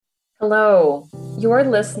Hello, you're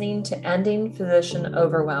listening to Ending Physician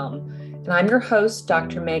Overwhelm, and I'm your host,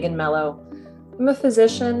 Dr. Megan Mello. I'm a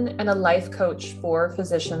physician and a life coach for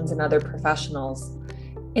physicians and other professionals.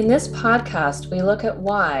 In this podcast, we look at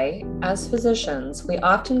why, as physicians, we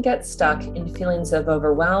often get stuck in feelings of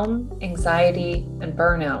overwhelm, anxiety, and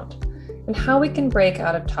burnout, and how we can break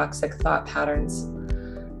out of toxic thought patterns.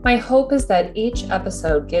 My hope is that each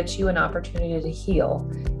episode gives you an opportunity to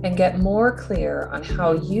heal and get more clear on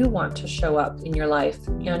how you want to show up in your life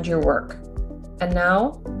and your work. And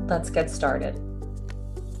now, let's get started.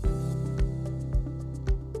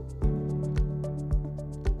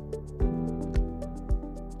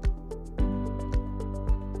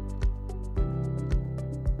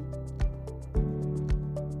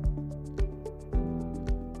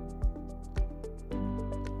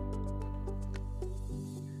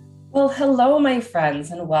 Well, hello, my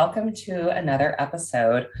friends, and welcome to another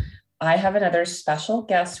episode. I have another special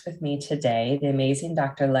guest with me today, the amazing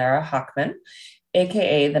Dr. Lara Hochman,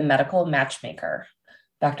 aka the medical matchmaker.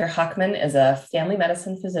 Dr. Hochman is a family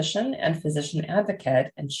medicine physician and physician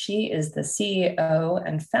advocate, and she is the CEO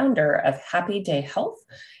and founder of Happy Day Health,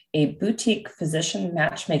 a boutique physician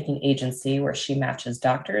matchmaking agency where she matches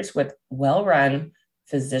doctors with well-run,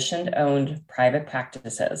 physician-owned private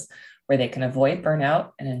practices where they can avoid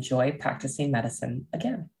burnout and enjoy practicing medicine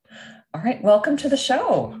again. All right, welcome to the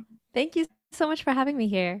show. Thank you so much for having me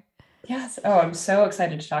here. Yes. Oh, I'm so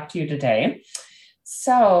excited to talk to you today.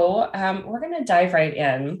 So we're going to dive right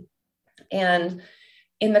in. And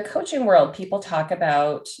in the coaching world, people talk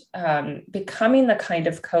about becoming the kind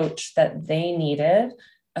of coach that they needed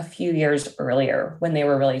a few years earlier when they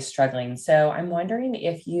were really struggling. So I'm wondering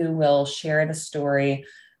if you will share the story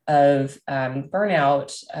of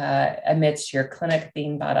burnout amidst your clinic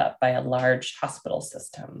being bought up by a large hospital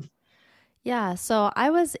system. Yeah, so I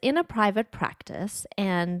was in a private practice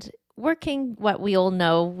and working what we all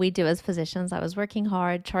know we do as physicians. I was working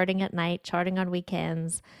hard, charting at night, charting on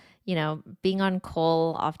weekends, being on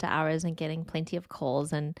call after hours and getting plenty of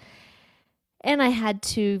calls. And I had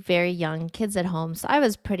two very young kids at home, so I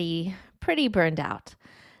was pretty burned out.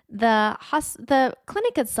 The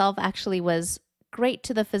clinic itself actually was great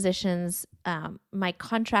to the physicians. My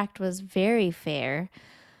contract was very fair.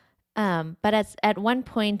 But at one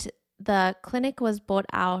point, the clinic was bought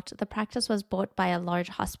out, the practice was bought by a large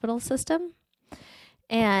hospital system.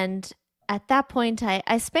 And at that point,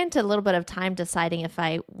 I spent a little bit of time deciding if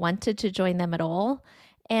I wanted to join them at all.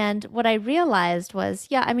 And what I realized was,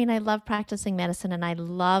 I love practicing medicine and I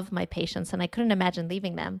love my patients and I couldn't imagine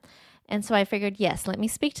leaving them. And so I figured, yes, let me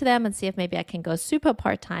speak to them and see if maybe I can go super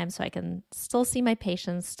part-time so I can still see my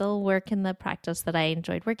patients, still work in the practice that I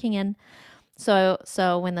enjoyed working in. So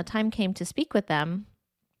when the time came to speak with them,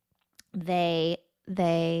 they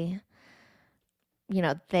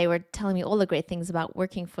were telling me all the great things about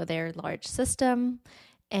working for their large system.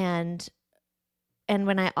 And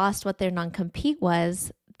when I asked what their non-compete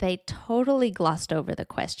was, they totally glossed over the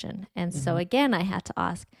question. And so again, I had to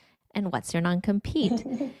ask, and what's your non-compete?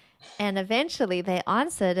 And eventually they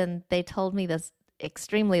answered and they told me this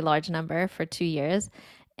extremely large number for 2 years.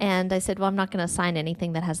 And I said, well, I'm not going to sign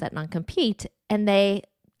anything that has that non-compete. And they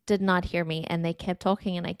did not hear me. And they kept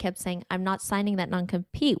talking and I kept saying, I'm not signing that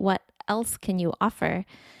non-compete. What else can you offer?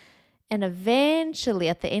 And eventually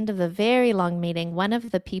at the end of the very long meeting, one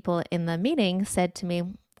of the people in the meeting said to me,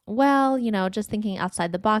 well, just thinking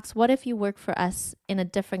outside the box, what if you work for us in a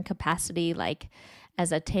different capacity, like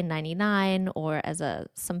as a 1099 or as a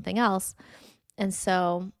something else? And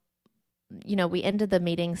so, we ended the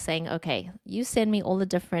meeting saying, okay, you send me all the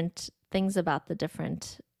different things about the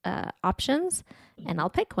different options and I'll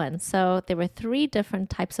pick one. So there were 3 different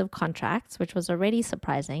types of contracts, which was already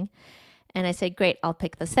surprising. And I said, great, I'll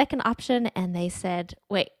pick the second option. And they said,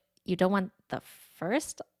 wait, you don't want the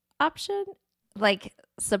first option? Like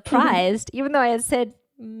surprised, even though I had said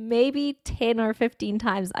maybe 10 or 15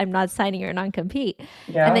 times, I'm not signing your non-compete.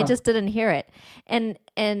 Yeah. And they just didn't hear it. And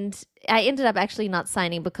I ended up actually not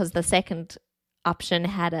signing because the second option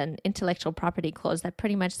had an intellectual property clause that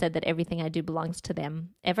pretty much said that everything I do belongs to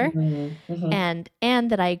them ever. And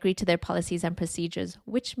that I agree to their policies and procedures,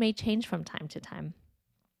 which may change from time to time.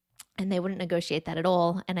 And they wouldn't negotiate that at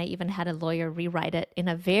all. And I even had a lawyer rewrite it in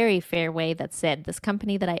a very fair way that said, this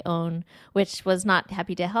company that I own, which was not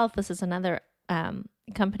Happy Day Health, this is another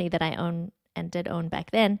company that I own and did own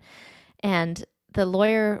back then. And the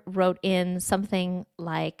lawyer wrote in something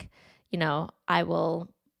like, I will,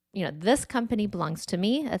 this company belongs to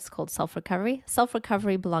me. It's called self-recovery.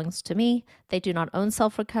 Self-recovery belongs to me. They do not own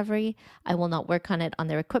self-recovery. I will not work on it on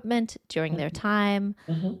their equipment during their time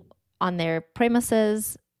on their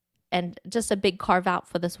premises. and just a big carve out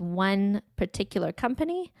for this one particular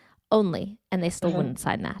company only, and they still Mhm. wouldn't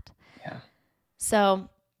sign that. Yeah. So,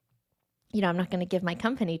 I'm not going to give my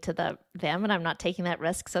company to them, and I'm not taking that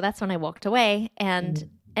risk. So that's when I walked away. And Mhm.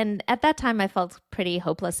 and at that time, I felt pretty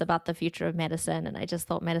hopeless about the future of medicine, and I just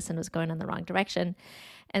thought medicine was going in the wrong direction.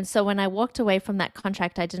 And so when I walked away from that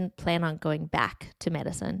contract, I didn't plan on going back to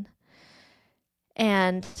medicine.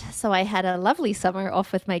 And so I had a lovely summer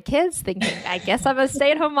off with my kids, thinking, I guess I'm a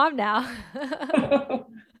stay-at-home mom now.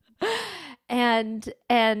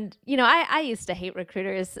 I used to hate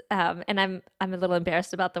recruiters, and I'm a little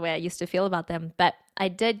embarrassed about the way I used to feel about them. But I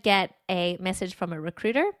did get a message from a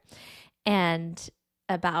recruiter and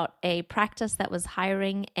about a practice that was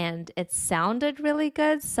hiring, and it sounded really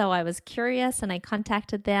good. So I was curious, and I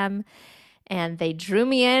contacted them, and they drew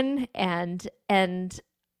me in, and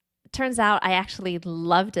turns out I actually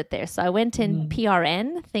loved it there. So I went in Mhm.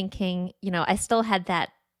 PRN thinking, I still had that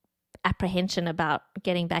apprehension about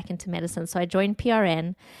getting back into medicine. So I joined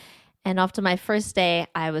PRN. And after my first day,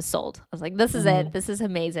 I was sold. I was like, this is it. Mhm. This is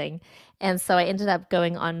amazing. And so I ended up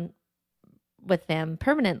going on with them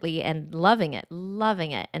permanently and loving it,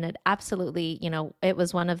 loving it. And it absolutely, it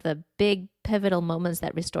was one of the big pivotal moments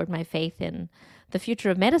that restored my faith in the future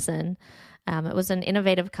of medicine. It was an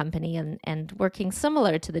innovative company and working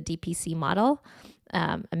similar to the DPC model.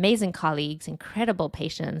 Amazing colleagues, incredible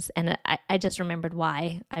patients. And I just remembered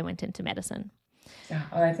why I went into medicine. Yeah,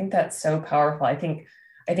 well, I think that's so powerful. I think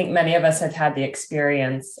many of us have had the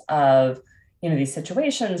experience of, these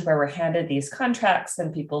situations where we're handed these contracts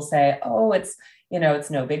and people say, "Oh, it's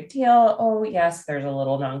no big deal. Oh, yes, there's a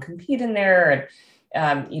little non-compete in there,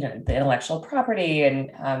 and the intellectual property,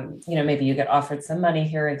 and maybe you get offered some money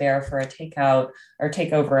here or there for a takeout or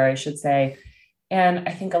takeover, I should say." And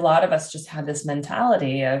I think a lot of us just had this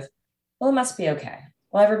mentality of, well, it must be okay.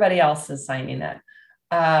 Well, everybody else is signing it.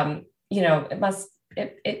 It must,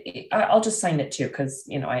 I'll just sign it too, because,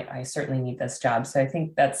 I certainly need this job. So I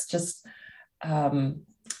think that's just, um,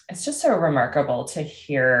 it's just so remarkable to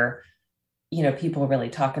hear, people really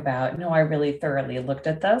talk about, no, I really thoroughly looked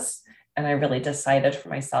at this and I really decided for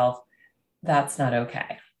myself, that's not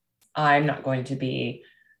okay. I'm not going to be,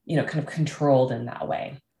 kind of controlled in that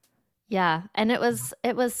way. Yeah, and it was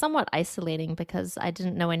somewhat isolating because I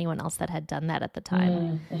didn't know anyone else that had done that at the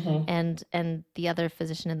time. Mm-hmm. And the other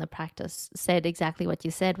physician in the practice said exactly what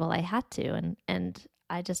you said. Well, I had to, and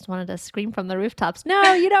I just wanted to scream from the rooftops,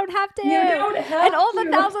 no, you don't have You to. don't And have all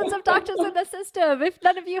the thousands of to. doctors in the system, if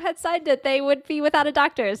none of you had signed it, they would be without a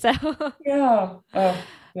doctor. So Yeah. Oh,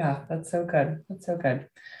 yeah. That's so good. That's so good.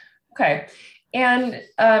 Okay. And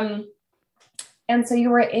and so you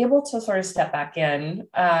were able to sort of step back in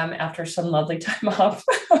after some lovely time off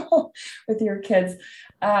with your kids,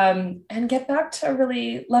 and get back to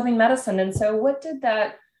really loving medicine. And so what did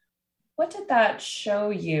that show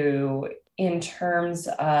you in terms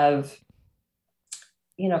of,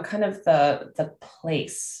 kind of the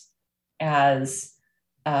place as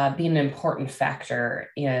being an important factor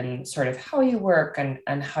in sort of how you work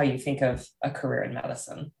and how you think of a career in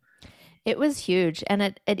medicine? it was huge. And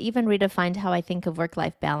it even redefined how I think of work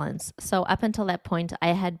life balance. So, up until that point, I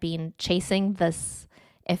had been chasing this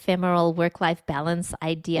ephemeral work life balance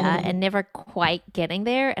idea Mm-hmm. and never quite getting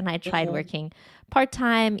there. And I tried Mm-hmm. working part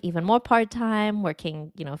time, even more part time,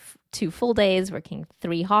 working, 2 full days, working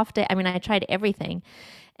 3 half days. I mean, I tried everything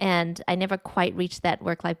and I never quite reached that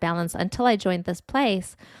work life balance until I joined this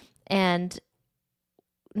place. And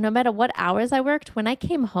no matter what hours I worked, when I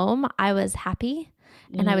came home, I was happy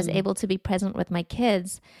and I was Mm-hmm. able to be present with my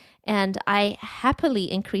kids. And I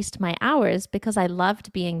happily increased my hours because I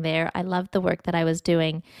loved being there. I loved the work that I was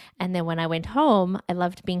doing. And then when I went home, I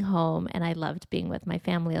loved being home and I loved being with my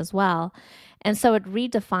family as well. And so it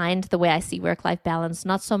redefined the way I see work life balance,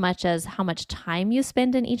 not so much as how much time you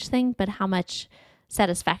spend in each thing, but how much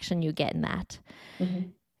satisfaction you get in that. Mm-hmm.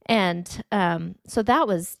 And so that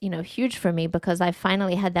was, huge for me because I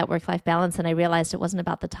finally had that work life balance and I realized it wasn't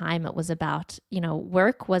about the time. It was about,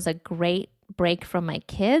 work was a great break from my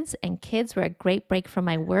kids and kids were a great break from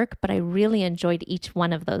my work, but I really enjoyed each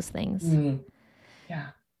one of those things. Mm-hmm. Yeah.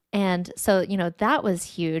 And so, that was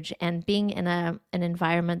huge. And being in an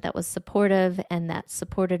environment that was supportive and that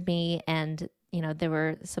supported me. And, there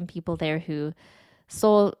were some people there who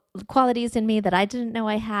saw qualities in me that I didn't know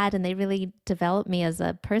I had, and they really developed me as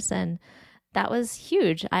a person. That was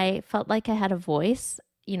huge. I felt like I had a voice.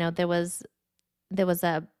 There was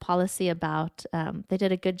a policy about they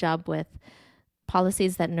did a good job with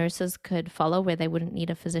policies that nurses could follow where they wouldn't need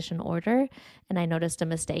a physician order. And I noticed a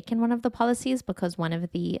mistake in one of the policies because one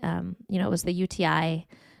of the, it was the UTI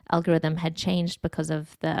algorithm had changed because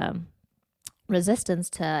of the resistance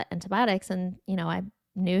to antibiotics. And, I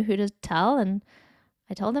knew who to tell, and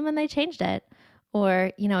I told them and they changed it.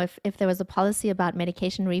 Or, if there was a policy about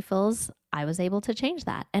medication refills, I was able to change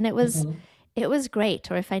that. And Mhm. it was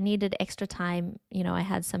great. Or if I needed extra time, I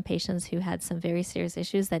had some patients who had some very serious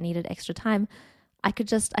issues that needed extra time. I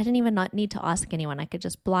didn't even not need to ask anyone. I could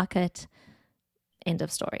just block it. End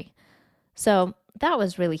of story. So that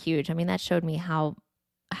was really huge. I mean, that showed me how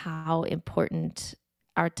important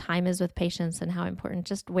our time is with patients and how important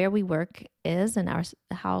just where we work is and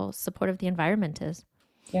how supportive the environment is.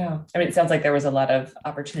 Yeah. I mean, it sounds like there was a lot of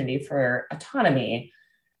opportunity for autonomy,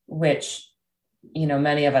 which,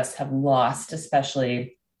 many of us have lost,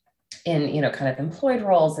 especially in, kind of employed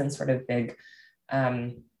roles in sort of big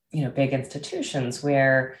institutions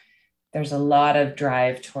where there's a lot of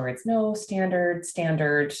drive towards no standard,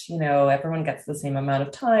 everyone gets the same amount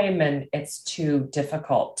of time and it's too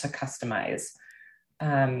difficult to customize.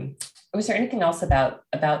 Um, was there anything else about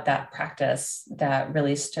that practice that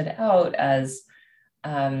really stood out as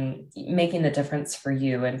making the difference for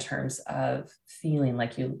you in terms of feeling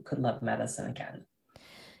like you could love medicine again?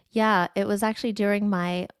 Yeah, it was actually during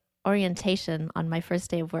my orientation on my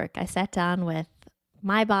first day of work. I sat down with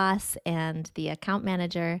my boss and the account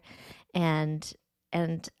manager, and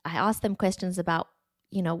I asked them questions about,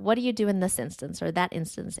 what do you do in this instance or that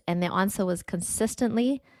instance? And the answer was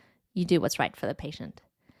consistently, you do what's right for the patient.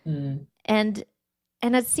 Mm. And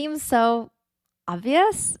it seems so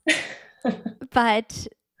obvious, but But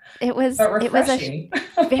it was refreshing.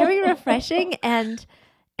 very refreshing and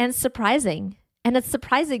surprising. And it's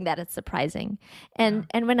surprising that it's surprising. Yeah.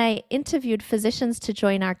 And when I interviewed physicians to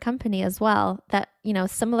join our company as well, that,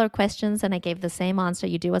 similar questions, and I gave the same answer,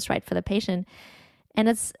 you do what's right for the patient. And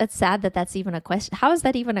it's sad that that's even a question. How is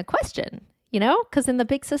that even a question? Because in the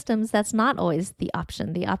big systems, that's not always the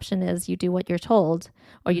option. The option is you do what you're told,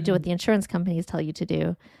 or you do what Mhm. the insurance companies tell you to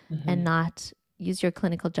do, and Mhm. not use your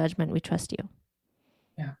clinical judgment. We trust you.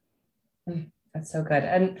 Yeah. That's so good.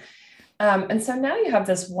 And so now you have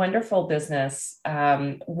this wonderful business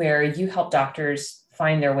where you help doctors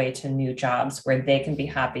find their way to new jobs where they can be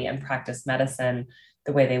happy and practice medicine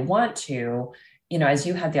the way they want to. As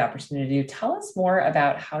you had the opportunity to tell us more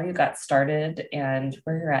about how you got started and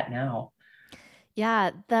where you're at now.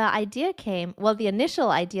 Yeah, the initial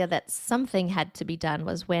idea that something had to be done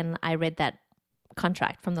was when I read that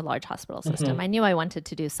contract from the large hospital system. Mhm. I knew I wanted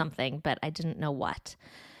to do something, but I didn't know what.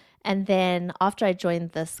 And then after I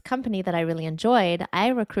joined this company that I really enjoyed, I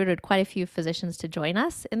recruited quite a few physicians to join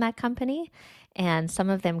us in that company. And some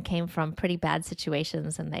of them came from pretty bad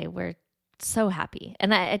situations and they were so happy.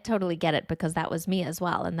 And I totally get it because that was me as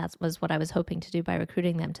well. And that was what I was hoping to do by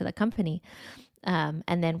recruiting them to the company. And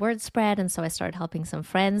then word spread. And so I started helping some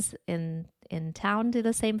friends in town do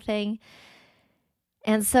the same thing.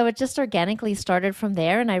 And so it just organically started from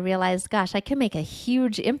there. And I realized, gosh, I can make a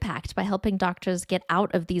huge impact by helping doctors get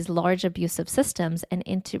out of these large abusive systems and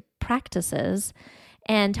into practices.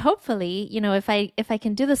 And hopefully, if I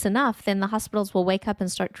can do this enough, then the hospitals will wake up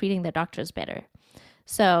and start treating their doctors better.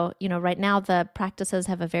 So, right now the practices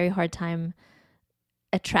have a very hard time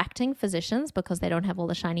attracting physicians because they don't have all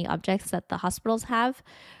the shiny objects that the hospitals have.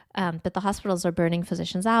 But the hospitals are burning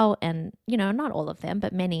physicians out, and not all of them,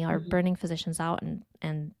 but many are Mhm. burning physicians out,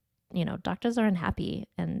 and doctors are unhappy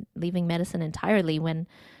and leaving medicine entirely when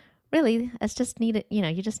really it's just needed.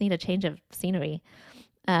 You just need a change of scenery.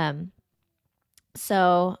 Um,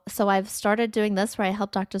 so I've started doing this where I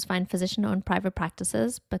help doctors find physician-owned private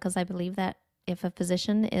practices because I believe that if a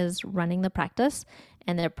physician is running the practice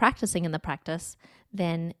and they're practicing in the practice,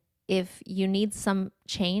 then if you need some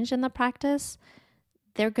change in the practice,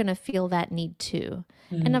 they're going to feel that need too.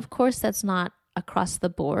 And Mhm. of course, that's not across the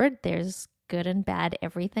board. There's good and bad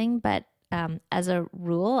everything. But as a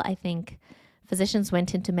rule, I think physicians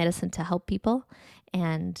went into medicine to help people.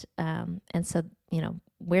 And so,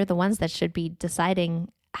 we're the ones that should be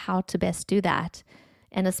deciding how to best do that.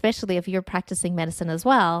 And especially if you're practicing medicine as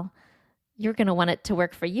well, you're going to want it to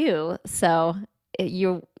work for you. So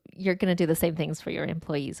you're going to do the same things for your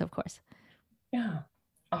employees, of course. Yeah.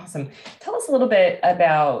 Awesome. Tell us a little bit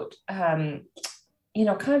about, kind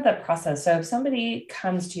of the process. So if somebody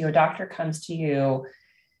comes to you, a doctor comes to you,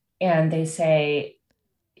 and they say,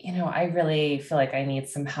 I really feel like I need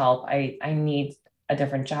some help. I need a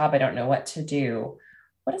different job. I don't know what to do.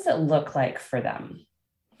 What does it look like for them?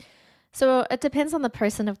 So it depends on the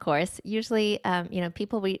person, of course. Usually,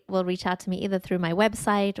 people will reach out to me either through my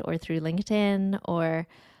website or through LinkedIn, or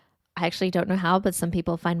I actually don't know how, but some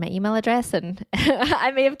people find my email address and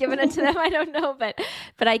I may have given it to them. I don't know,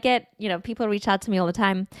 but I get, people reach out to me all the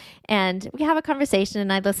time and we have a conversation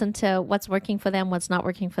and I listen to what's working for them, what's not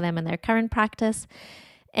working for them in their current practice.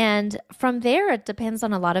 And from there, it depends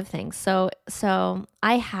on a lot of things. So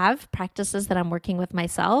I have practices that I'm working with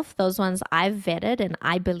myself. Those ones I've vetted and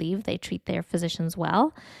I believe they treat their physicians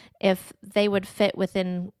well. If they would fit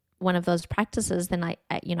within one of those practices, then I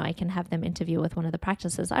can have them interview with one of the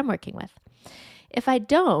practices I'm working with. If I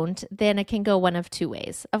don't, then it can go one of two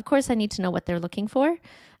ways. Of course, I need to know what they're looking for.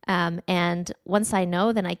 And once I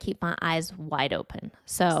know, then I keep my eyes wide open.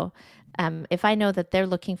 So if I know that they're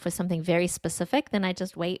looking for something very specific, then I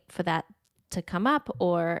just wait for that to come up,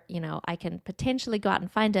 or, I can potentially go out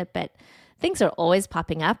and find it, but things are always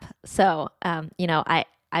popping up. So,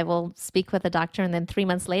 I will speak with a doctor and then 3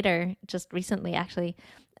 months later, just recently, actually,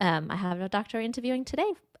 I have a doctor interviewing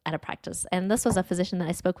today at a practice. And this was a physician that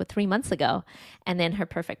I spoke with 3 months ago, and then her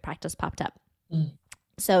perfect practice popped up. Mm.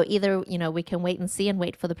 So either, we can wait and see and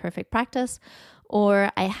wait for the perfect practice,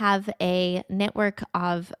 or I have a network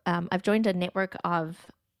of, I've joined a network of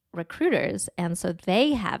recruiters. And so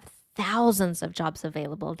they have thousands of jobs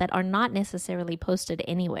available that are not necessarily posted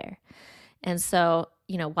anywhere. And so,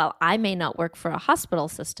 while I may not work for a hospital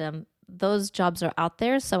system, those jobs are out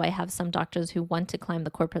there. So I have some doctors who want to climb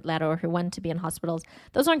the corporate ladder or who want to be in hospitals.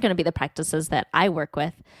 Those aren't going to be the practices that I work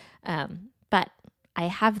with. But I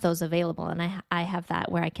have those available, and I have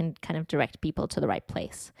that where I can kind of direct people to the right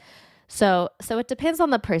place. So it depends on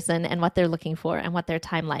the person and what they're looking for and what their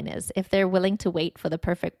timeline is. If they're willing to wait for the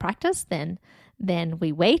perfect practice, then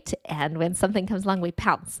we wait. And when something comes along, we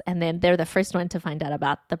pounce. And then they're the first one to find out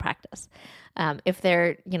about the practice. If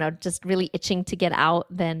they're, just really itching to get out,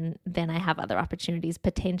 then I have other opportunities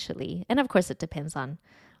potentially. And of course, it depends on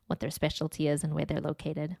what their specialty is and where they're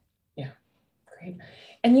located. Yeah, great.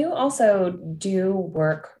 And you also do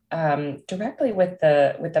work directly with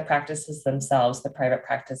the practices themselves, the private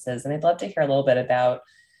practices. And I'd love to hear a little bit about,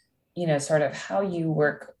 sort of how you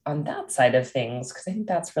work on that side of things, because I think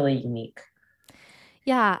that's really unique.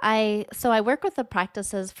 Yeah, so I work with the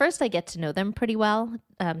practices. First, I get to know them pretty well,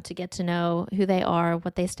 to get to know who they are,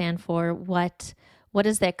 what they stand for, what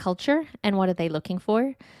is their culture, and what are they looking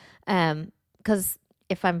for. Because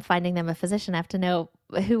if I'm finding them a physician, I have to know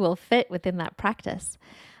who will fit within that practice.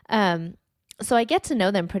 So I get to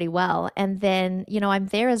know them pretty well. And then, I'm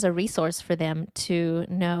there as a resource for them to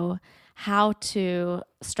know how to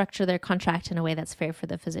structure their contract in a way that's fair for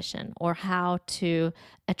the physician, or how to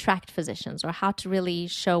attract physicians, or how to really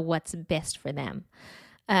show what's best for them.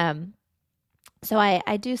 So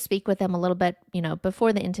I do speak with them a little bit,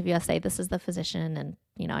 before the interview. I say, this is the physician, and,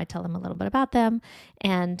 I tell them a little bit about them.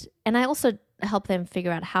 And I also help them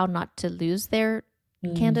figure out how not to lose their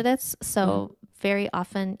candidates. So very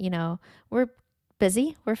often, we're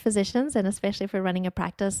busy, we're physicians, and especially if we're running a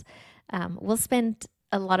practice, we'll spend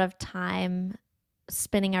a lot of time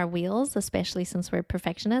spinning our wheels, especially since we're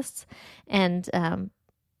perfectionists. And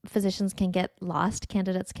physicians can get lost,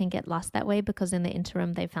 candidates can get lost that way, because in the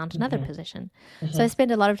interim, they found another position. So I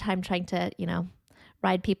spend a lot of time trying to,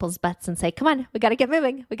 ride people's butts and say, come on, we got to get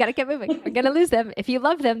moving. We got to get moving. We're going to lose them. If you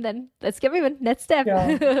love them, then let's get moving. Next step.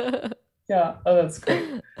 Yeah. Yeah. Oh, that's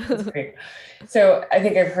great. That's great. So I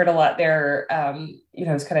think I've heard a lot there. I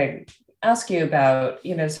was kind of ask you about,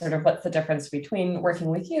 sort of what's the difference between working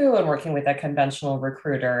with you and working with a conventional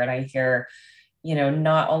recruiter. And I hear,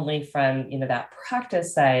 not only from, that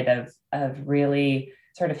practice side of really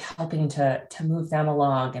sort of helping to move them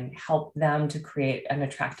along and help them to create an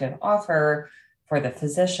attractive offer for the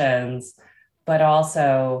physicians, but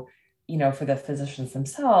also, for the physicians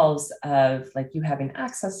themselves, of like you having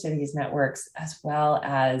access to these networks, as well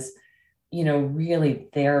as, really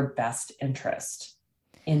their best interest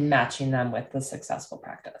in matching them with the successful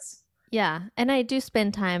practice. Yeah. And I do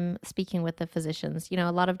spend time speaking with the physicians.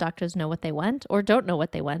 A lot of doctors know what they want or don't know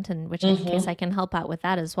what they want, in which case I can help out with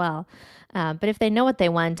that as well. But if they know what they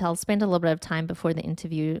want, I'll spend a little bit of time before the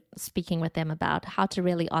interview speaking with them about how to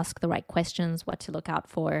really ask the right questions, what to look out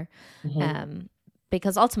for.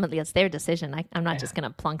 Because ultimately it's their decision. I'm not just going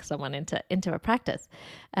to plunk someone into a practice.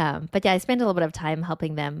 But yeah, I spend a little bit of time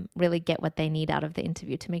helping them really get what they need out of the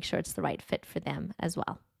interview to make sure it's the right fit for them as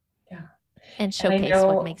well. Yeah. And showcase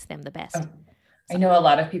what makes them the best. I know a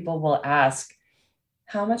lot of people will ask,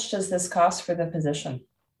 how much does this cost for the physician?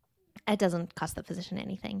 It doesn't cost the physician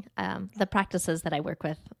anything. The practices that I work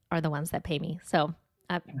with are the ones that pay me. So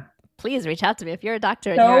please reach out to me if you're a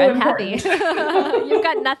doctor and you're unhappy. You've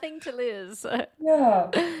got nothing to lose. Yeah.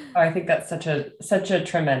 I think that's such a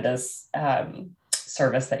tremendous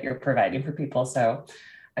service that you're providing for people. So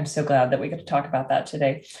I'm so glad that we get to talk about that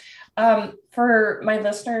today. For my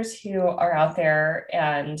listeners who are out there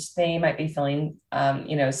and they might be feeling,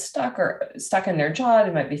 stuck in their job,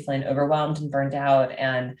 they might be feeling overwhelmed and burned out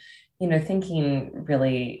and, thinking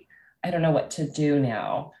really, I don't know what to do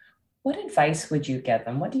now. What advice would you give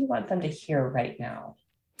them? What do you want them to hear right now?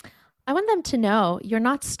 I want them to know you're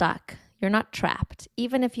not stuck. You're not trapped.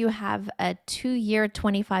 Even if you have a 2-year,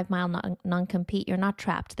 25-mile non-compete, you're not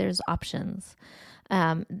trapped. There's options.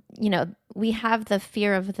 We have the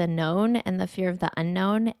fear of the known and the fear of the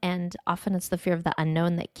unknown, and often it's the fear of the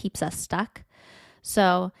unknown that keeps us stuck.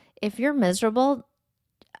 So if you're miserable,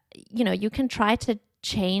 you can try to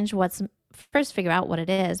change first figure out what it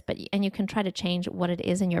is, and you can try to change what it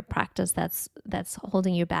is in your practice that's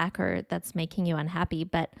holding you back or that's making you unhappy.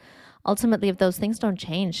 But ultimately, if those things don't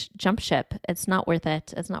change, jump ship. It's not worth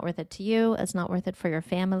it. It's not worth it to you. It's not worth it for your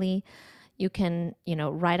family. You can,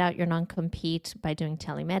 write out your non-compete by doing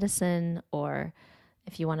telemedicine, or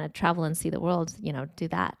if you want to travel and see the world, do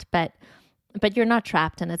that. But you're not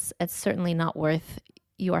trapped, and it's certainly not worth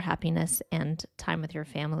your happiness and time with your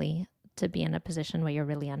family to be in a position where you're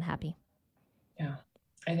really unhappy. Yeah,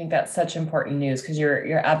 I think that's such important news because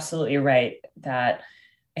you're absolutely right that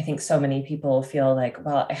I think so many people feel like,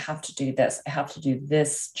 well, I have to do this. I have to do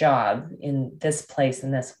this job in this place in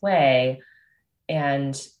this way.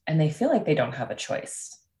 And they feel like they don't have a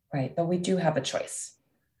choice, right? But we do have a choice.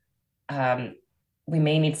 We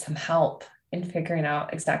may need some help in figuring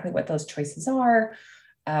out exactly what those choices are.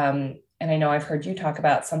 And I know I've heard you talk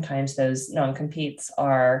about sometimes those non-competes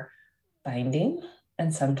are binding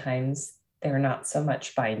and sometimes they're not so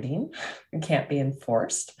much binding and can't be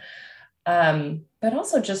enforced. But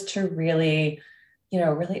also just to really,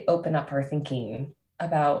 really open up our thinking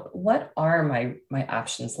about what are my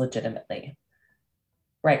options legitimately,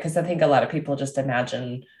 right? Because I think a lot of people just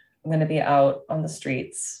imagine I'm going to be out on the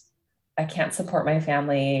streets. I can't support my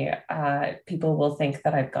family. People will think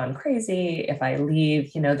that I've gone crazy if I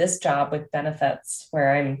leave, this job with benefits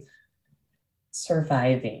where I'm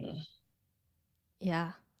surviving.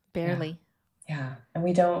 Yeah, barely. Yeah. And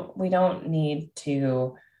we don't need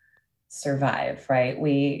to survive, right?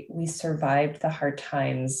 We survived the hard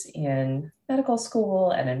times in medical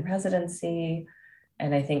school and in residency.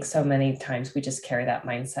 And I think so many times we just carry that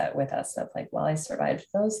mindset with us of like, well, I survived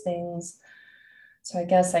those things, so I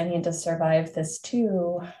guess I need to survive this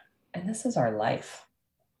too. And this is our life.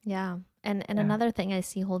 Yeah. And another thing I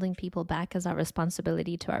see holding people back is our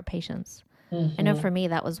responsibility to our patients. Mm-hmm. I know for me,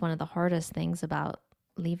 that was one of the hardest things about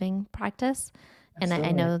leaving practice. Absolutely.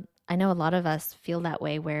 And I know a lot of us feel that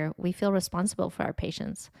way, where we feel responsible for our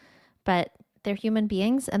patients, but they're human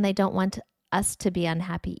beings and they don't want us to be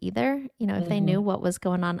unhappy either. If they knew what was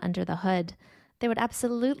going on under the hood, they would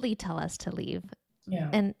absolutely tell us to leave.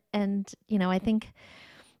 Yeah. And I think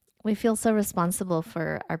we feel so responsible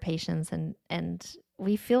for our patients, and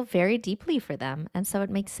we feel very deeply for them. And so it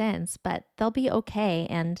makes sense, but they'll be okay.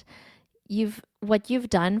 And what you've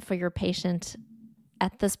done for your patient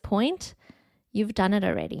at this point, you've done it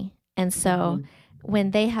already. And so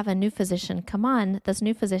when they have a new physician come on, this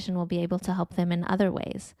new physician will be able to help them in other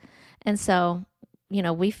ways. And so,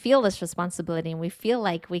 we feel this responsibility and we feel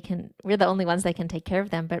like we're the only ones that can take care of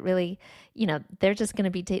them, but really, they're just going to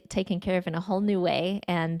be taken care of in a whole new way.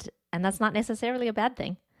 And that's not necessarily a bad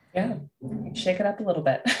thing. Yeah. Shake it up a little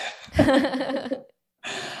bit.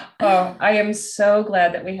 Oh, I am so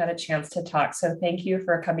glad that we had a chance to talk. So thank you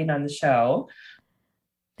for coming on the show.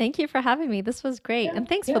 Thank you for having me. This was great. And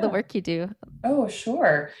thanks for the work you do. Oh,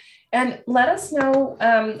 sure. And let us know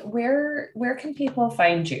where can people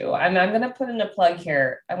find you? I'm going to put in a plug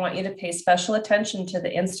here. I want you to pay special attention to the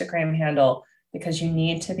Instagram handle because you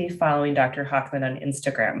need to be following Dr. Hochman on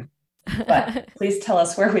Instagram. But please tell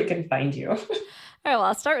us where we can find you. All right, well,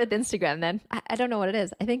 I'll start with Instagram then. I don't know what it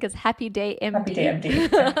is. I think it's Happy Day MD. Happy Day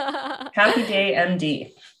MD. Happy Day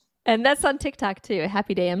MD. And that's on TikTok too,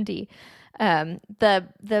 Happy Day MD.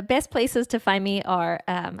 The best places to find me are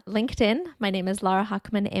LinkedIn. My name is Lara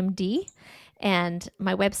Hochman, MD. And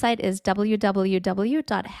my website is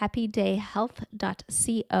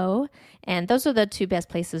www.happydayhealth.co. And those are the two best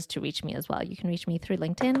places to reach me as well. You can reach me through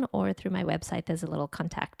LinkedIn or through my website. There's a little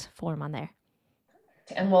contact form on there.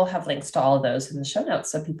 And we'll have links to all of those in the show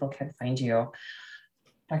notes so people can find you.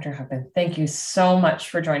 Dr. Hochman, thank you so much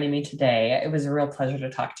for joining me today. It was a real pleasure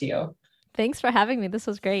to talk to you. Thanks for having me. This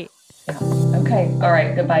was great. Yeah. Okay. All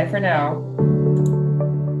right. Goodbye for now.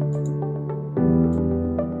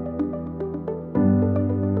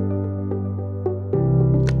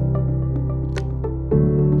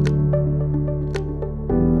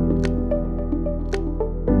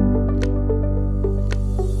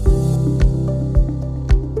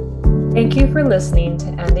 Thank you you for listening to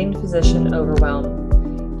Ending Physician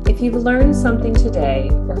Overwhelm. If you've learned something today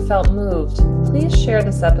or felt moved, please share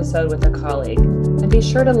this episode with a colleague and be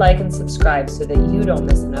sure to like and subscribe so that you don't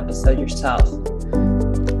miss an episode yourself.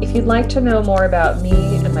 If you'd like to know more about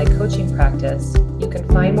me and my coaching practice, you can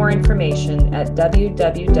find more information at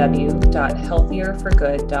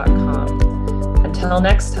www.healthierforgood.com. Until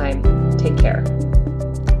next time, take care.